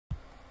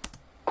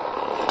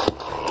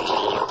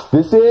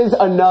This is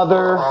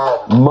another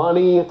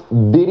money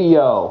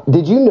video.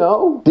 Did you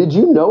know? Did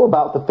you know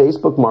about the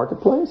Facebook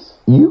Marketplace?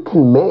 You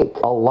can make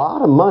a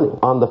lot of money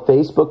on the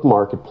Facebook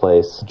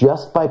Marketplace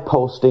just by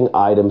posting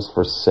items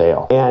for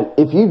sale. And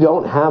if you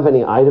don't have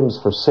any items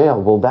for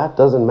sale, well, that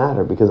doesn't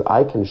matter, because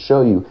I can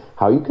show you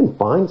how you can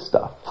find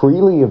stuff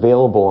freely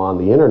available on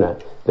the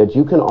internet that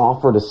you can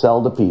offer to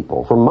sell to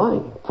people for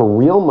money, for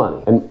real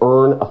money, and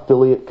earn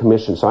affiliate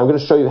commission. So I'm going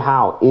to show you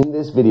how in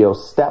this video,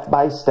 step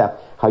by step,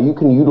 how you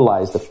can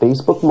utilize the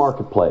Facebook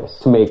Marketplace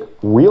to make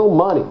real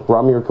money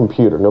from your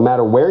computer. No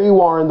matter where you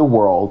are in the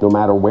world, no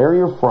matter where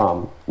you're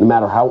from, no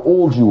matter how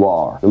old you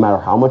are, no matter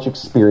how much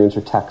experience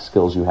or tech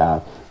skills you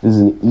have, this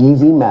is an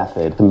easy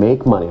method to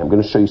make money. I'm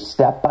going to show you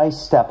step by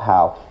step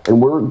how, and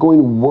we're going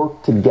to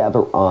work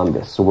together on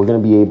this. So we're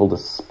going to be able to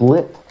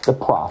split the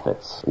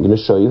profits. I'm going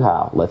to show you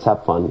how. Let's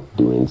have fun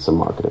doing some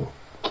marketing.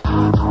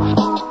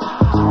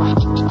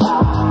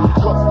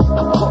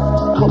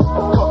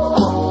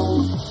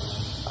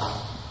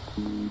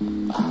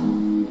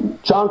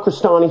 John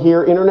Crestani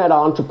here, internet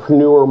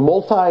entrepreneur,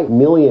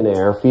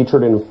 multi-millionaire,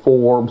 featured in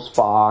Forbes,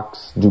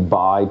 Fox,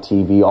 Dubai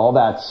TV, all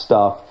that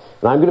stuff.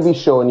 And I'm going to be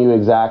showing you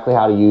exactly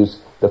how to use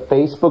the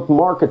Facebook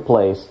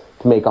Marketplace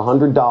to make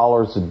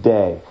 $100 a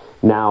day.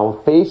 Now,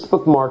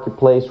 Facebook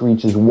Marketplace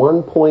reaches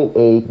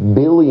 1.8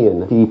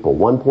 billion people.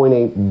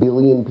 1.8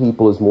 billion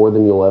people is more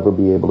than you'll ever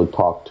be able to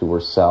talk to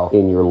or sell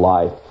in your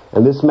life.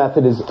 And this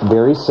method is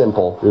very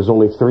simple. There's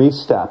only 3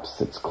 steps.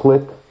 It's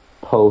click,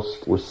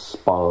 post,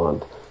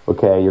 respond.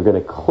 Okay, you're going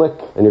to click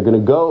and you're going to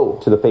go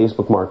to the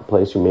Facebook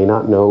Marketplace. You may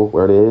not know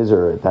where it is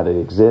or that it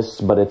exists,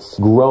 but it's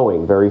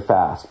growing very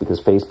fast because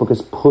Facebook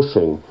is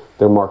pushing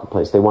their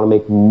marketplace. They want to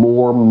make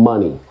more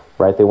money,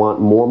 right? They want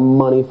more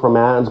money from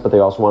ads, but they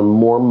also want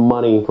more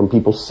money from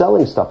people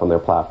selling stuff on their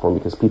platform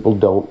because people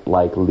don't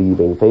like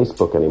leaving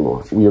Facebook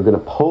anymore. You're going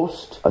to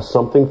post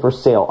something for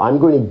sale. I'm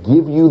going to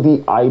give you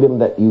the item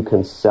that you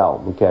can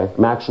sell, okay?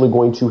 I'm actually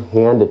going to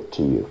hand it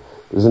to you.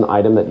 This is an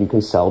item that you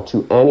can sell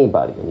to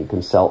anybody, and you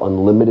can sell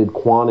unlimited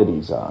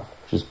quantities of,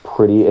 which is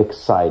pretty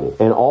exciting.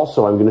 And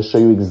also, I'm going to show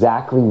you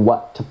exactly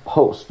what to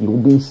post. You'll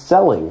be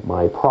selling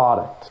my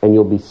product, and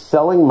you'll be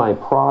selling my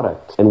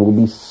product, and we'll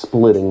be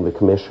splitting the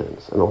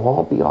commissions, and it'll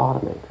all be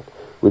automated,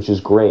 which is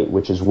great,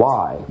 which is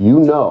why you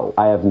know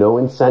I have no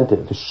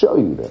incentive to show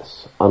you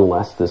this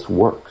unless this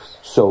works.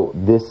 So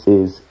this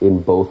is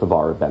in both of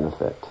our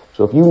benefit.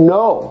 So if you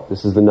know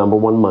this is the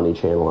 #1 money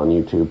channel on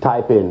YouTube,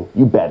 type in,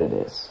 "You bet it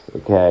is."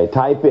 Okay,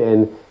 type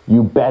in,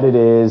 "You bet it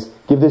is."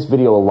 Give this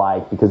video a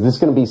like because this is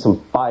going to be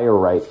some fire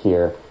right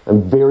here.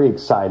 I'm very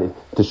excited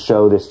to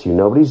show this to you.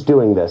 Nobody's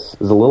doing this.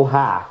 There's a little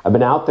hack. I've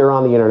been out there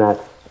on the internet.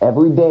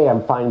 Every day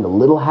I'm finding the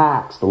little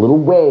hacks, the little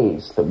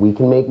ways that we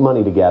can make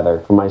money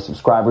together. For my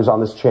subscribers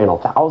on this channel,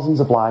 thousands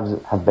of lives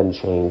have been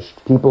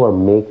changed. People are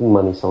making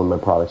money selling my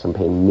products. I'm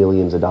paying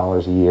millions of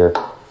dollars a year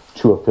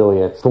to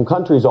affiliates from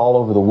countries all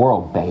over the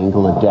world: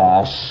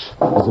 Bangladesh,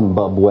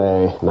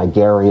 Zimbabwe,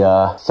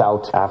 Nigeria,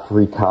 South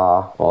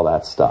Africa, all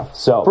that stuff.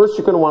 So first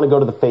you're going to want to go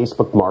to the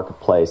Facebook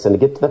Marketplace, and to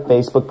get to the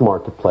Facebook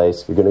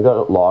Marketplace, you're going to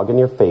go log in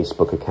your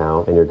Facebook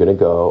account, and you're going to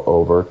go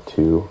over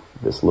to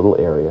this little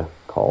area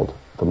called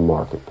the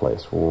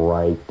Marketplace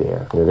right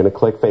there. You're going to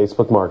click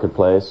Facebook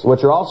Marketplace.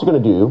 What you're also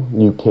going to do,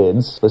 you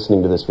kids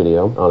listening to this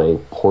video on a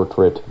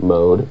portrait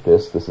mode,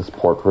 this is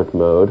portrait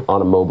mode on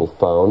a mobile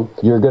phone,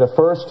 you're going to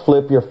first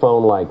flip your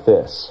phone like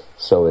this.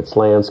 So it's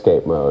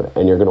landscape mode,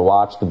 and you're going to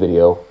watch the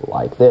video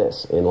like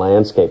this in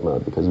landscape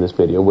mode because this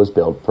video was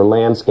built for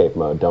landscape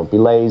mode. Don't be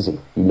lazy.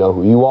 You know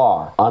who you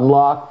are.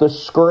 Unlock the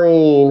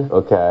screen.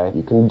 Okay,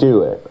 you can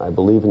do it. I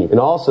believe in you. And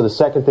also the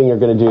second thing you're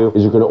going to do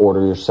is you're going to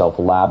order yourself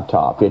a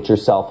laptop. Get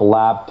yourself a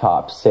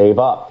laptop. Save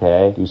up.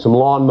 Okay, do some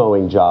lawn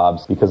mowing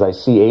jobs because I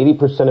see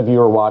 80% of you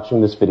are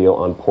watching this video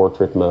on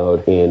portrait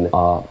mode in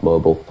a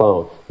mobile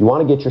phone. You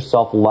want to get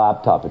yourself a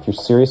laptop. If you're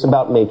serious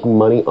about making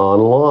money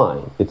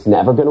online, it's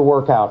never going to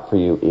work out for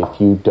you if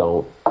you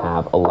don't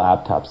have a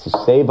laptop. So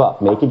save up.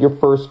 Make it your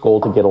first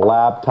goal to get a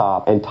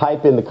laptop, and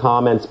type in the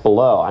comments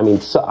below. I mean,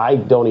 so I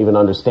don't even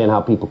understand how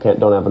people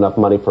don't have enough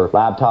money for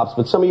laptops,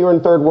 but some of you are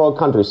in third world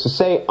countries. So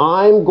say,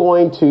 I'm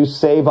going to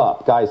save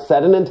up. Guys,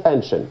 set an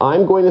intention.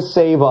 I'm going to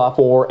save up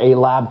for a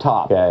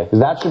laptop, okay? Because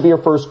that should be your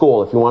first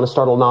goal. If you want to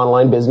start an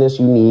online business,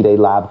 you need a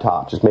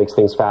laptop. Just makes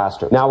things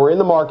faster. Now we're in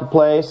the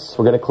Marketplace.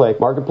 We're going to click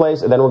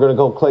Marketplace, and then we're going to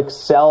go click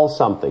Sell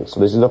Something. So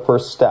these are the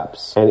first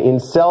steps. And in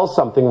Sell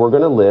Something, we're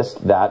going to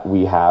list that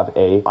we have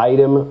a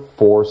item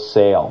for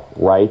sale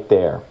right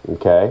there.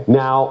 Okay.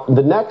 Now,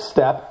 the next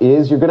step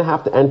is you're going to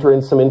have to enter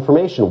in some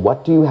information.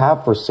 What do you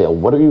have for sale?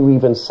 What are you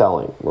even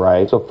selling?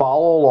 Right. So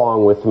follow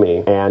along with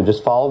me and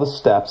just follow the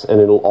steps,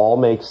 and it'll all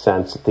make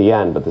sense at the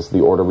end. But this is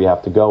the order we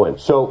have to go in.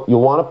 So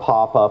you'll want to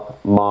pop up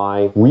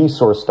my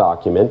resource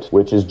document,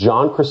 which is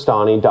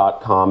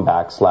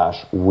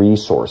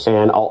johncrestani.com/resource.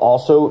 And I'll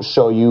also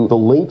show you the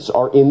links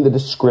are in the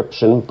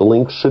description. The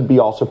link should be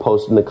also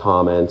posted in the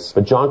comments.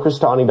 But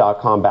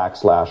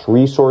johncrestani.com/resource.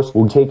 resource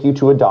will take you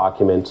to a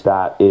document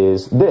that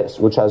is this,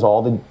 which has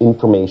all the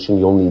information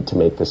you'll need to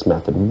make this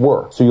method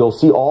work. So you'll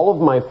see all of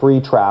my free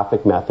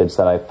traffic methods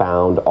that I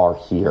found are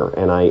here,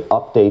 and I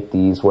update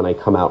these when I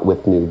come out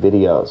with new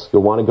videos.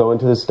 You'll want to go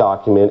into this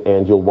document,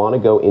 and you'll want to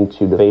go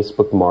into the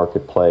Facebook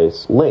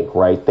Marketplace link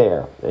right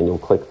there, and you'll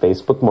click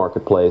Facebook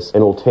Marketplace, and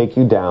it'll take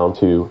you down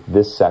to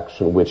this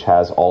section, which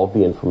has all of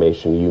the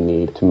information you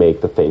need to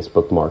make the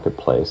Facebook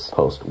Marketplace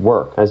post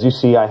work. As you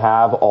see, I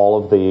have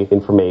all of the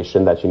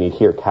information that you need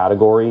here.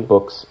 Category,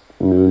 books,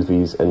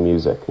 movies, and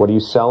music. What are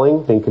you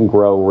selling? Think and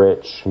Grow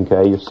Rich.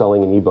 Okay, you're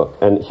selling an ebook.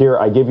 And here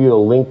I give you a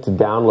link to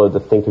download the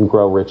Think and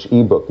Grow Rich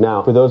ebook.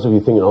 Now, for those of you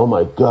thinking, oh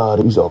my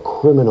God, he's a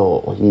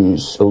criminal.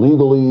 He's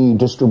illegally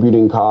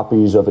distributing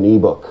copies of an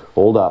ebook.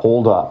 Hold up,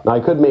 hold up. Now,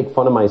 I could make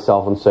fun of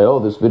myself and say, oh,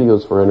 this video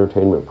is for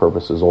entertainment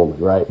purposes only,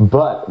 right?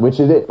 But,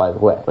 which it is, by the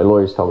way. My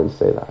lawyers tell me to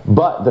say that.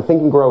 But the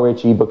Think and Grow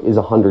Rich ebook is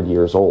 100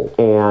 years old.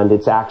 And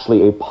it's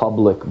actually a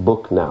public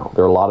book now.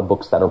 There are a lot of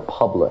books that are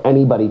public.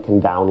 Anybody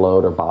can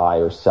download or buy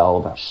or sell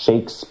that.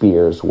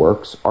 Shakespeare's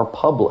works are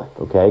public,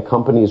 okay?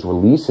 Companies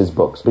release his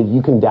books, but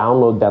you can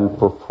download them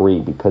for free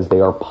because they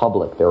are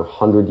public. They're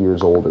 100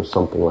 years old or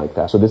something like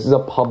that. So this is a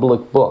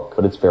public book,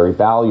 but it's very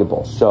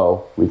valuable.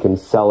 So we can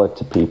sell it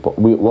to people.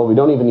 We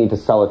don't even need to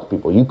sell it to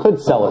people. You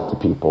could sell it to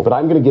people, but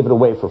I'm going to give it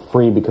away for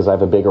free because I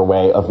have a bigger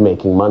way of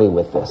making money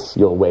with this.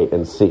 You'll wait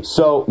and see.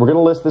 So we're going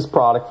to list this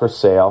product for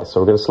sale.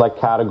 So we're going to select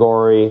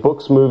category,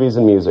 books, movies,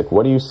 and music.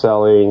 What are you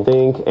selling?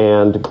 Think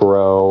and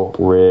Grow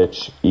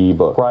Rich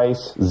ebook.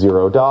 Price, $0.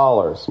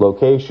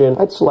 Location,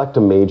 I'd select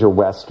a major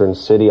Western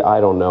city. I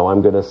don't know.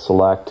 I'm going to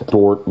select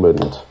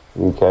Dortmund.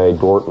 Okay,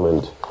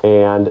 Dortmund.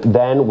 And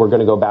then we're going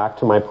to go back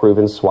to my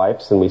proven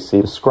swipes, and we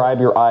see describe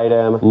your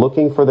item,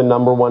 looking for the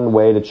 #1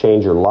 way to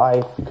change your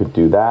life. You could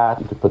do that.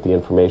 You could put the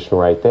information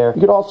right there.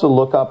 You could also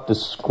look up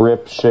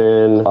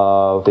description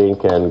of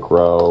Think and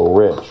Grow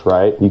Rich,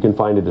 right? You can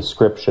find a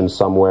description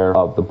somewhere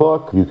of the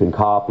book. You can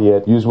copy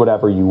it, use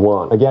whatever you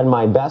want. Again,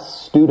 my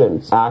best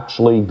students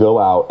actually go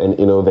out and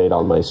innovate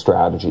on my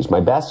strategies.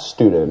 My best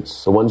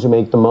students, the ones who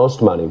make the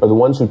most money, are the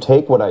ones who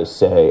take what I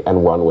say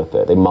and run with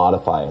it. They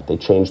modify it. They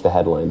change the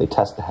headline. They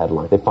test the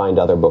headline. They find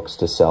other books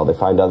to sell. They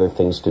find other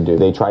things to do.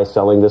 They try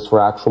selling this for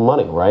actual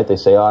money, right? They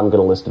say, oh, I'm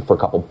going to list it for a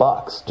couple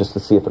bucks just to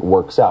see if it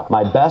works out.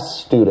 My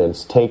best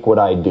students take what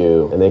I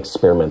do and they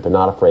experiment. They're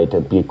not afraid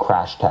to be a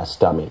crash test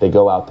dummy. They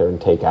go out there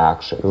and take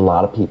action. A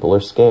lot of people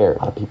are scared. A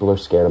lot of people are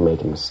scared of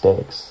making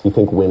mistakes. You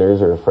think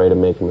winners are afraid of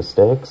making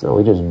mistakes? No,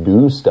 we just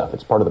do stuff.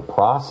 It's part of the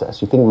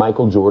process. You think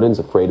Michael Jordan's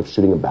afraid of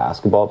shooting a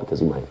basketball because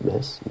he might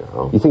miss?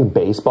 No. You think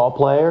baseball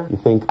player? You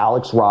think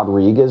Alex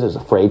Rodriguez is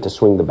afraid to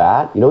swing the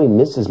bat? You know, he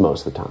misses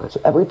most of the time. So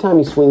every time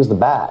he swings the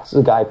bat, this is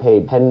a guy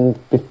paid 10,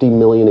 50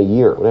 million a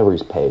year, whatever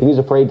he's paid. And he's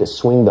afraid to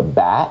swing the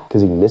bat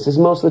because he misses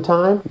most of the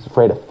time? He's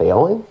afraid of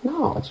failing?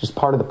 No, it's just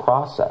part of the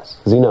process.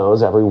 Because he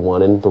knows every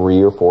 1 in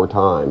 3 or 4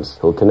 times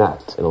he'll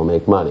connect and he'll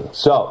make money.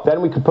 So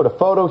then we could put a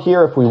photo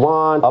here if we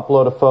want,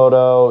 upload a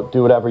photo,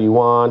 do whatever you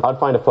want. I'd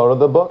find a photo of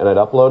the book and I'd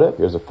upload it.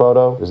 Here's a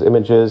photo, there's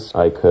images.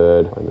 I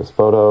could find this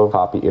photo,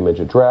 copy image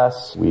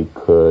address. We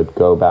could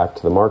go back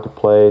to the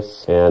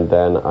marketplace and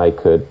then I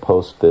could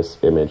post this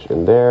image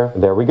in there.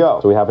 There we go.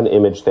 So we have an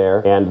image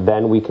there, and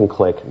then we can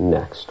click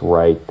next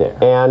right there.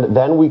 And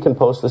then we can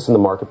post this in the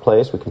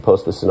marketplace. We can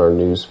post this in our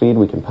news feed.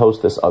 We can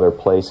post this other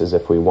places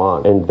if we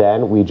want. And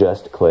then we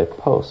just click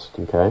post,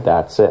 okay?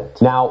 That's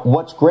it. Now,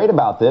 what's great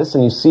about this,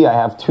 and you see I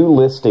have 2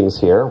 listings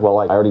here. Well,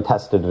 I already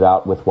tested it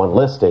out with 1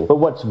 listing. But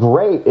what's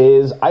great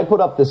is I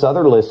put up this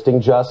other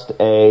listing just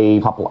a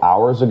couple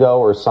hours ago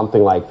or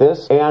something like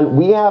this, and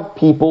we have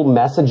people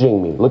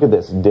messaging me. Look at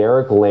this,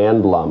 Derek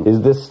Landlum.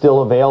 Is this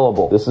still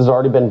available? This has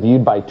already been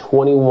viewed by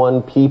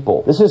 21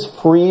 people. This is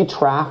free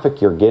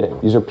traffic you're getting.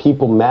 These are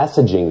people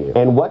messaging you.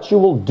 And what you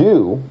will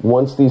do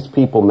once these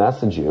people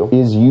message you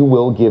is you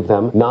will give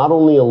them not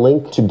only a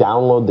link to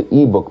download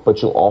the ebook,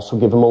 but you'll also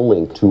give them a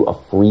link to a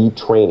free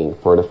training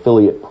for an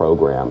affiliate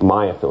program,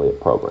 my affiliate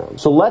program.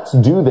 So let's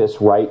do this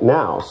right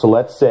now. So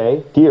let's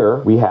say here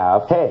we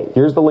have, hey,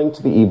 here's the link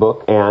to the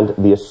ebook and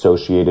the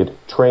associated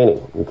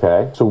training,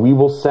 okay? So we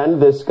will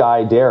send this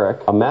guy,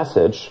 Derek, a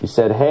message. He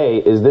said, hey,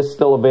 is this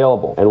still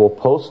available? And we'll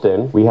post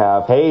in, we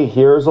have, hey,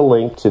 here's a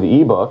link to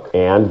the ebook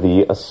and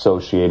the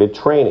associated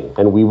training.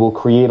 And we will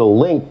create a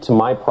link to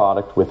my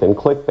product within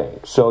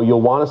ClickBank. So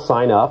you'll want to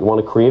sign up. You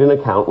want to create an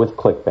account with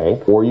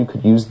ClickBank, or you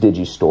could use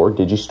Digistore.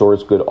 Digistore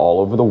is good all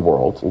over the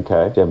world,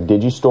 okay? So you have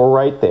Digistore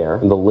right there,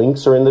 and the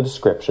links are in the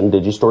description.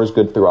 Digistore is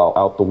good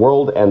throughout the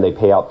world, and they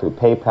pay out through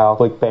PayPal.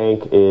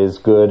 ClickBank is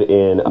good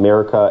in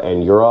America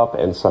and Europe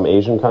and some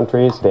Asian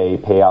countries. They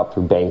pay out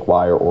through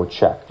Bankwire or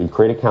check. You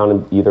create an account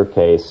in either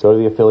case, go to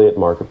the affiliate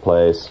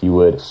marketplace. You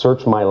would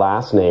search my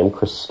last name,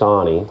 Chris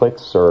Stani, click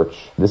search.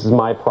 This is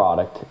my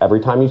product. Every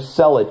time you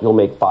sell it, you'll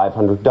make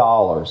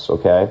 $500,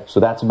 okay? So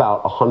that's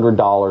about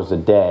 $100 a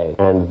day.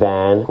 And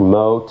then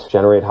promote,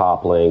 generate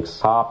hop links,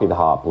 copy the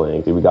hop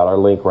link. We got our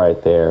link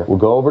right there. We'll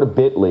go over to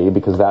bit.ly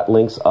because that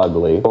link's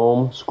ugly.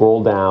 Boom,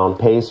 scroll down,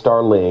 paste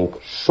our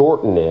link,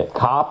 shorten it,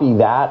 copy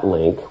that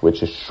link,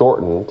 which is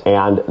shortened,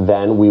 and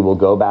then we will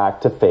go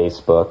back to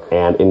Facebook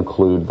and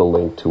include the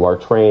link to our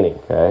training,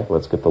 okay?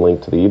 Let's get the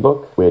link to the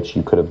ebook, which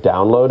you could have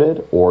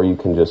downloaded, or you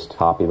can just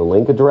copy the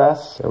link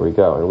address. There we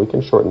go. And we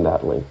can shorten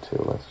that link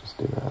too. Let's just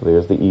do that.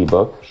 There's the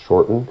ebook,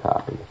 shorten,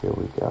 copy. Here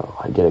we go.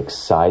 I get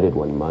excited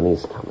when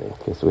money's coming.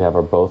 Okay, so we have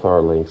both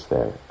our links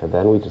there. And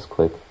then we just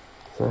click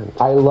send.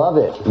 I love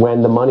it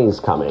when the money's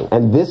coming.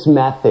 And this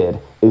method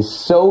is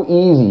so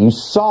easy. You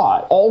saw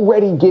it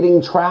already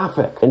getting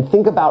traffic. And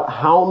think about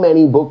how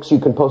many books you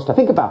can post.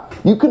 Think about,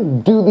 you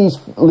can do these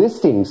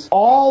listings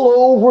all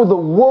over the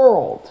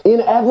world,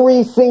 in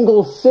every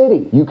single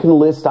city. You can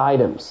list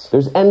items.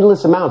 There's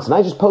endless amounts. And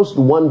I just posted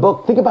one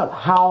book. Think about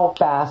how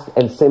fast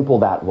and simple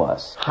that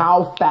was.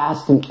 How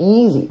fast and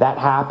easy that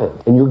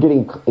happened. And you're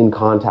getting in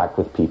contact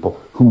with people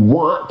who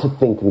want to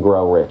think and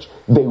grow rich.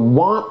 They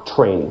want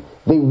training.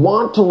 They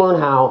want to learn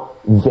how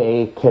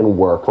they can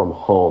work from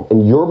home.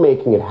 And you're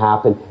making it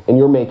happen, and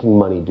you're making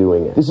money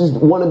doing it. This is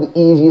one of the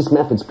easiest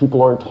methods.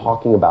 People aren't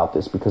talking about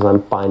this because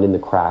I'm finding the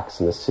cracks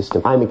in the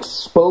system. I'm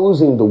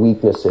exposing the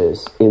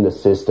weaknesses in the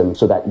system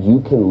so that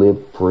you can live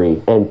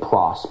free and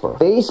prosper.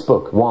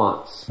 Facebook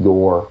wants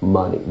your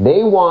money.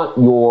 They want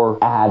your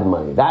ad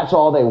money. That's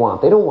all they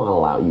want. They don't want to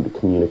allow you to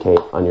communicate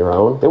on your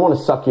own. They want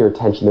to suck your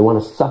attention. They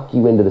want to suck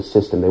you into the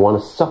system. They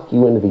want to suck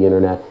you into the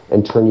internet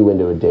and turn you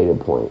into a data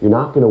point. You're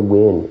not going to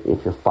win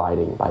if you're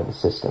fighting by the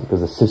system,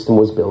 because the system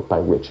was built by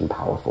rich and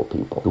powerful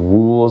people. The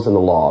rules and the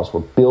laws were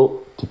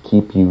built to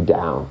keep you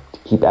down, to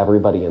keep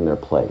everybody in their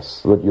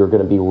place. But you're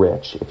going to be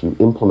rich if you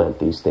implement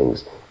these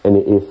things. And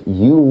if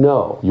you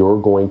know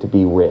you're going to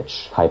be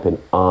rich, type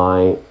in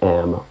I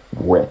am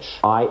rich.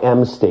 I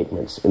am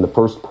statements in the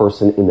first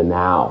person in the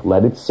now.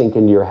 Let it sink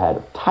into your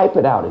head. Type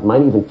it out. It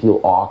might even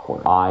feel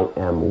awkward. I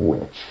am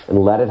rich. And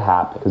let it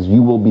happen, because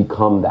you will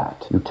become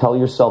that. You tell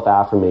yourself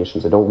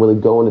affirmations. I don't really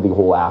go into the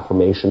whole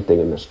affirmation thing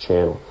in this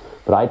channel,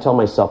 but I tell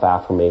myself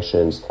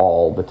affirmations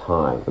all the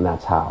time, and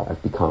that's how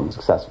I've become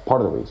successful. Part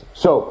of the reason.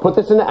 So put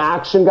this into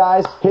action,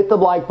 guys. Hit the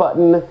like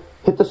button.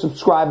 Hit the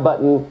subscribe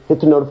button,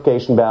 hit the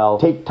notification bell,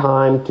 take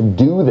time to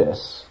do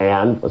this,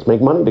 and let's make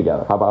money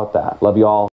together. How about that? Love you all.